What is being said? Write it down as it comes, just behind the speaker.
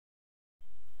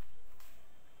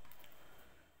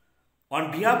On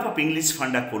behalf of English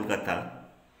Funda Kolkata,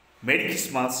 Merry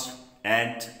Christmas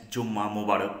and Jumma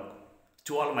Mubarak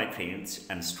to all my friends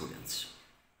and students.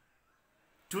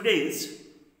 Today is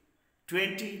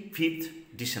 25th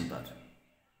December.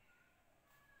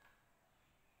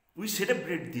 We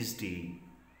celebrate this day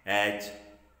as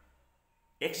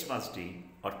Xmas Day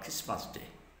or Christmas Day.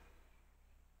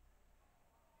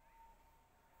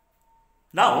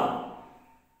 Now,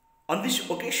 on this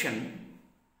occasion,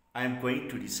 I am going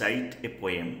to recite a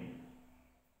poem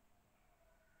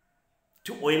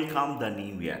to welcome the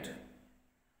new year.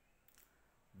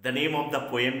 The name of the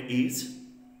poem is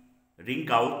Ring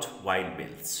Out Wild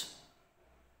Bells,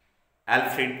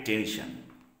 Alfred Tennyson.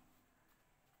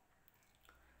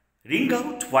 Ring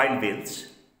out wild bells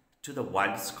to the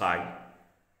wild sky,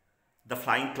 the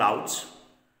flying clouds,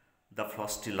 the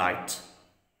frosty light.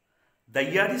 The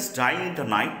year is dying in the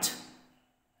night.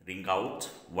 Ring out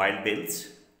wild bells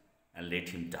and let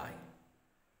him die.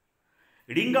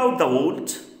 Ring out the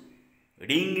old,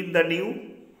 ring in the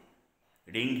new,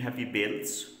 ring happy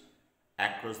bells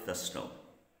across the snow.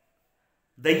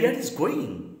 The year is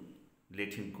going,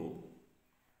 let him go.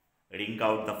 Ring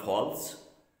out the false,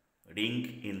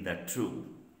 ring in the true.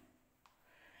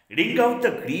 Ring out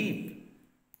the grief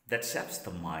that saps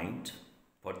the mind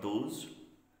for those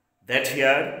that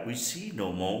here we see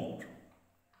no more.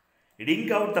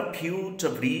 Ring out the feud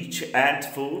of rich and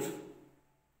poor.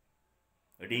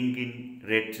 Ring in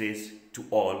redress to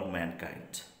all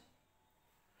mankind.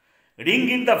 Ring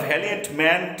in the valiant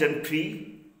man and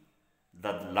free,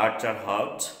 the larger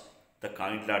heart, the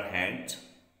kindler hand.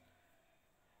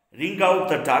 Ring out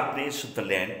the darkness of the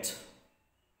land.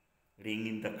 Ring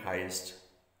in the Christ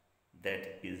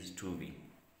that is to be.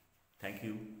 Thank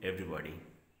you, everybody.